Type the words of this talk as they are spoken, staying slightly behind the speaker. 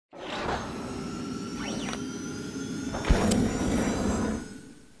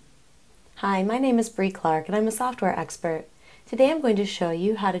Hi, my name is Brie Clark and I'm a software expert. Today I'm going to show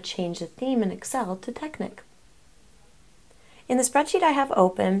you how to change the theme in Excel to Technic. In the spreadsheet I have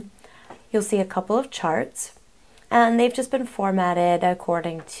open, you'll see a couple of charts and they've just been formatted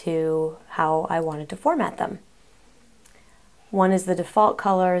according to how I wanted to format them. One is the default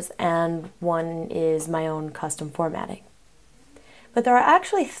colors and one is my own custom formatting. But there are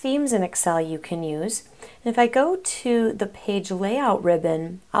actually themes in Excel you can use. And if I go to the page layout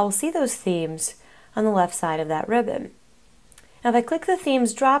ribbon, I will see those themes on the left side of that ribbon. Now if I click the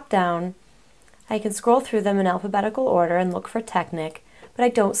themes drop down, I can scroll through them in alphabetical order and look for Technic, but I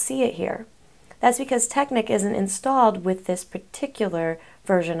don't see it here. That's because Technic isn't installed with this particular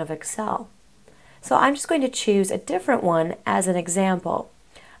version of Excel. So I'm just going to choose a different one as an example.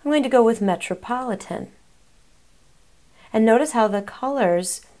 I'm going to go with Metropolitan. And notice how the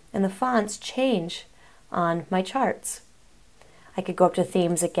colors and the fonts change on my charts. I could go up to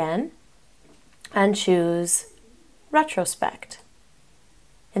Themes again and choose Retrospect.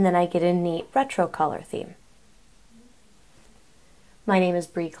 And then I get a neat retro color theme. My name is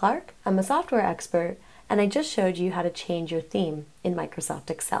Brie Clark. I'm a software expert, and I just showed you how to change your theme in Microsoft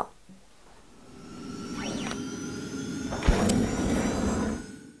Excel.